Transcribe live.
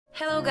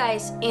Hello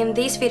guys, in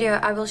this video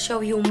I will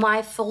show you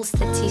my full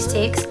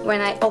statistics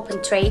when I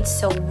open trades,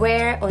 so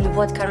where, on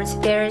what currency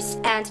pairs,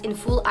 and in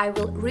full I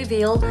will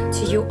reveal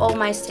to you all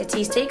my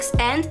statistics,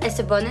 and as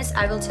a bonus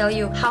I will tell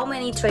you how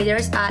many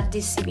traders are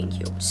deceiving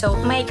you. So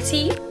make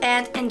tea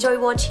and enjoy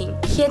watching.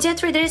 Here dear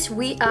traders,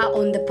 we are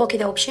on the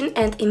pocket option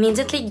and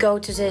immediately go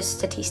to the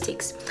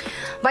statistics.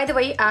 By the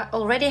way, I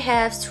already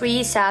have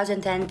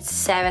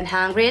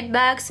 3,700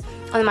 bucks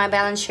on my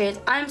balance sheet.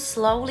 I'm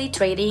slowly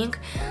trading,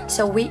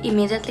 so we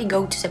immediately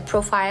go to the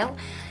profile,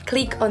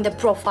 click on the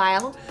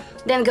profile,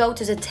 then go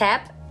to the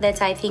tab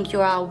that I think you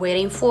are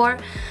waiting for.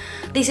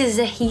 This is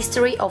the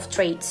history of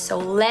trades, so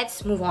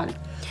let's move on.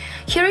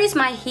 Here is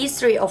my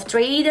history of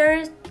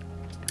traders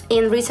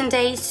in recent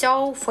days,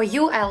 so for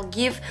you I'll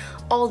give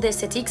all the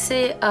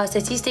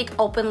statistic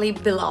openly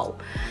below.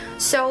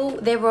 So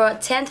there were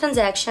 10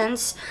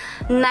 transactions,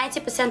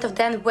 90% of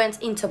them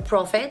went into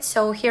profit.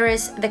 So here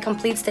is the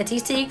complete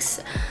statistics.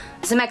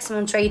 The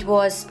maximum trade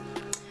was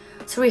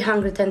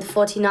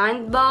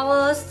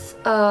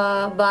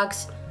 $349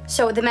 bucks.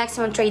 So the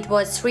maximum trade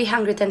was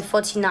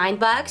 349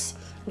 bucks.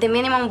 The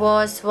minimum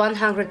was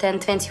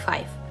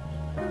 125.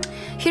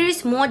 Here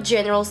is more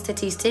general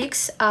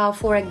statistics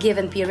for a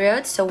given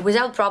period. So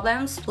without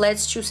problems,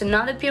 let's choose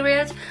another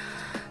period.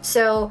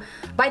 So,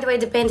 by the way,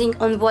 depending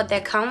on what the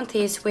account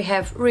is, we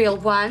have real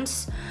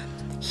ones.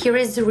 Here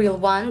is the real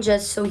one,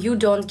 just so you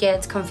don't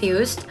get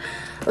confused.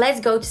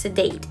 Let's go to the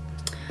date.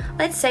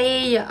 Let's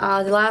say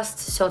the last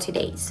 30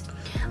 days.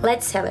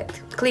 Let's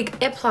select, click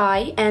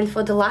apply, and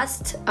for the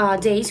last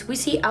days we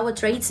see our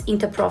trades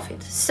into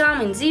profit.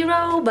 Some in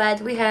zero, but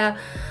we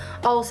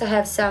also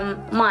have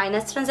some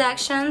minus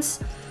transactions.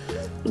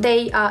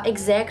 They are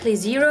exactly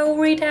zero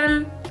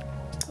written.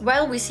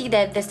 Well, we see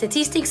that the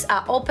statistics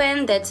are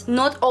open, that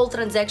not all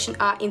transactions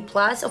are in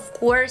plus, of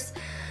course.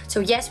 So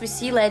yes, we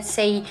see, let's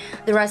say,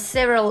 there are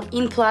several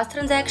in plus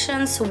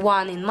transactions,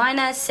 one in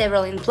minus,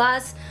 several in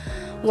plus,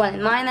 one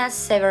in minus,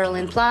 several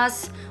in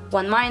plus,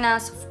 one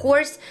minus. Of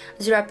course,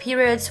 there are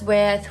periods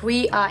where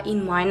 3 are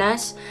in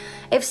minus.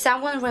 If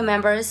someone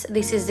remembers,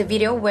 this is the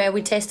video where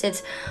we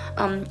tested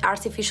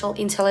artificial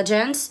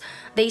intelligence.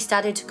 They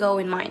started to go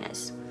in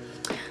minus.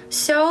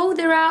 So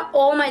there are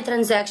all my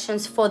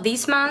transactions for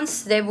these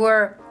months. There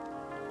were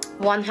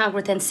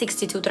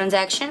 162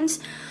 transactions,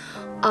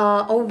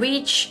 of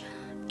which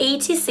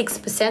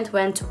 86%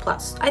 went to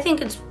plus. I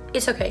think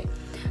it's okay.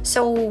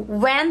 So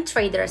when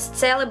traders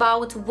sell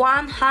about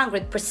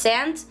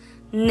 100%,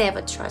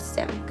 never trust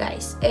them,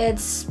 guys.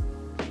 It's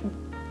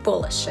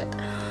bullshit.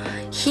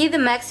 Here the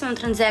maximum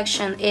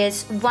transaction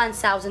is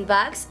 1,000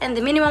 bucks and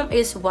the minimum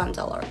is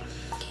 $1.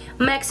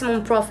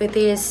 Maximum profit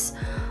is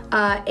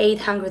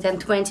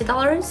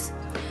 $820.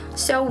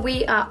 So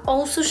we are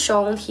also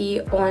shown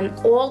here on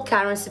all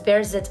currency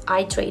pairs that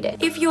I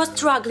traded. If you're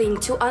struggling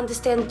to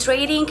understand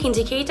trading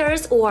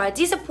indicators or are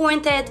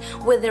disappointed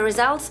with the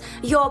results,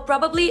 you're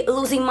probably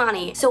losing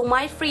money. So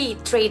my free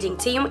trading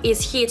team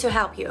is here to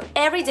help you.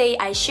 Every day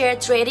I share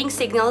trading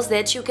signals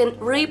that you can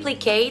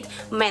replicate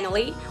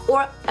manually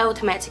or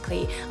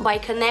automatically by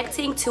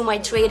connecting to my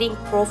trading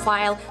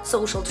profile,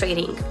 Social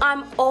Trading.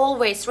 I'm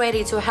always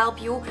ready to help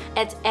you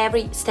at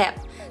every step.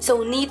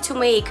 So need to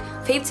make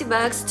 50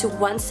 bucks to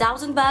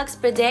 1,000 bucks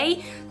per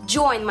day?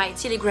 Join my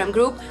Telegram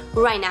group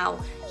right now.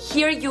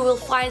 Here you will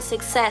find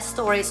success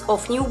stories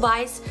of new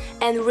buys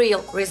and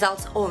real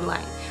results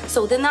online.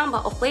 So the number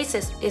of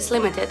places is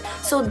limited,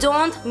 so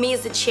don't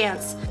miss the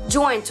chance.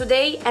 Join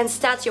today and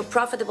start your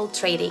profitable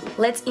trading.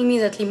 Let's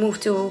immediately move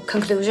to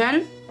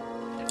conclusion.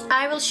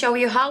 I will show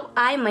you how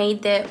I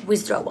made the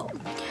withdrawal.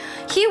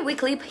 Here we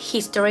click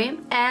history,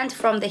 and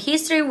from the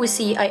history we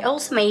see I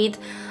also made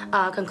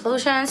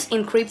conclusions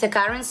in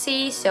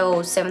cryptocurrency,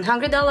 so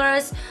 $700,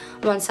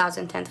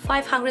 $1,500,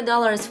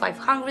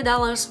 $500,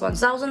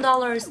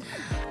 $1,000.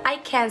 I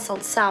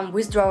cancelled some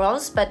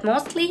withdrawals, but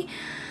mostly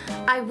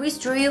I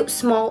withdrew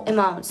small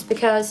amounts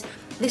because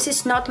this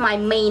is not my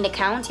main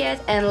account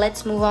yet. And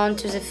let's move on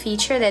to the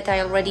feature that I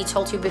already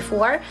told you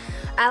before.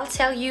 I'll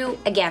tell you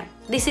again,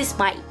 this is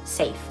my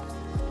safe,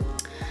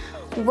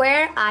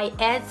 where I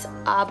add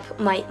up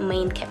my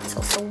main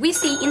capital. So we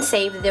see in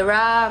safe there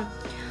are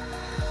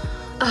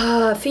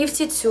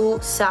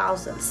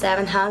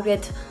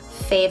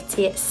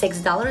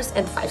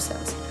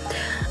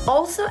 $52,756.05.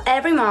 Also,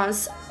 every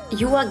month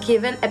you are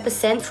given a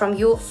percent from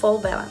your full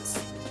balance,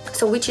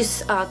 so which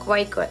is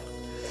quite good.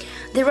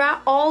 There are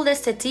all the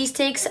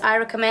statistics. I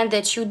recommend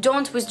that you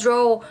don't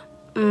withdraw,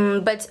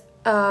 but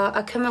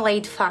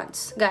accumulate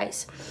funds,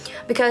 guys,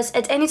 because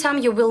at any time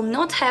you will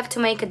not have to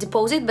make a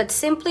deposit, but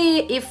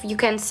simply if you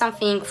can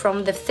something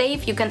from the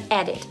safe, you can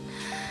add it.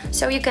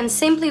 So you can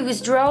simply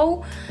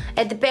withdraw.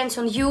 It depends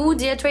on you,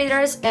 dear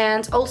traders,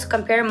 and also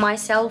compare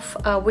myself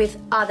with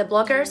other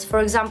bloggers.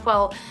 For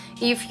example,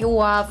 if you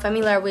are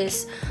familiar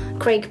with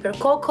Craig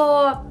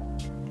Percoco,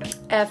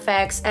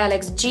 FX,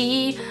 Alex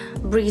G,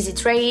 Breezy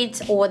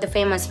Trade, or the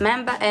famous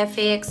Mamba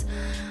FX,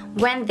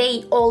 when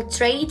they all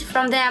trade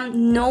from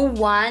them, no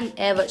one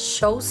ever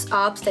shows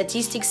up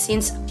statistics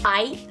since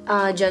I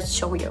just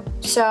show you.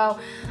 So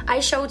I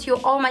showed you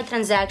all my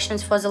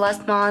transactions for the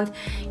last month.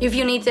 If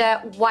you need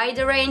a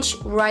wider range,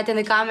 write in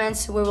the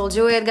comments, we will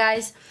do it,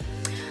 guys.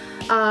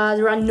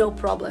 There are no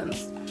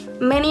problems.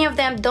 Many of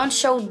them don't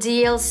show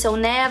deals, so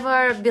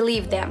never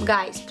believe them,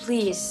 guys.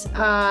 Please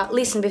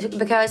listen,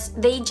 because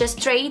they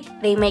just trade.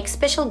 They make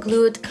special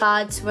glued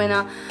cards when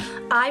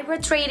I were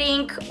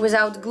trading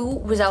without glue,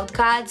 without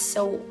cards,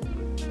 so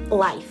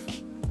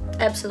life,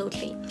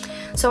 absolutely.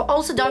 So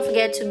also don't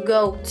forget to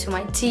go to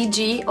my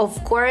TG,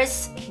 of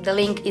course, the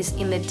link is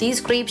in the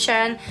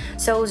description.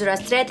 So there are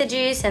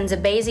strategies and the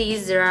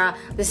bases, there are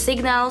the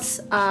signals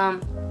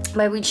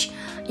by which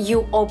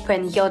you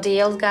open your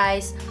deals,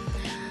 guys.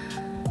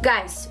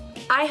 Guys,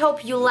 I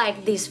hope you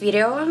liked this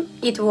video.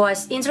 It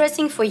was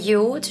interesting for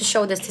you to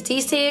show the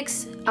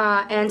statistics,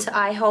 and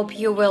I hope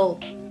you will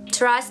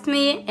trust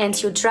me, and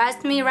you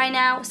trust me right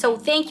now. So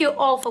thank you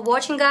all for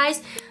watching,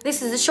 guys.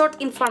 This is a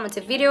short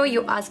informative video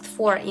you asked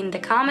for in the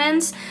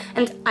comments,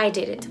 and I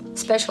did it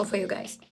special for you guys.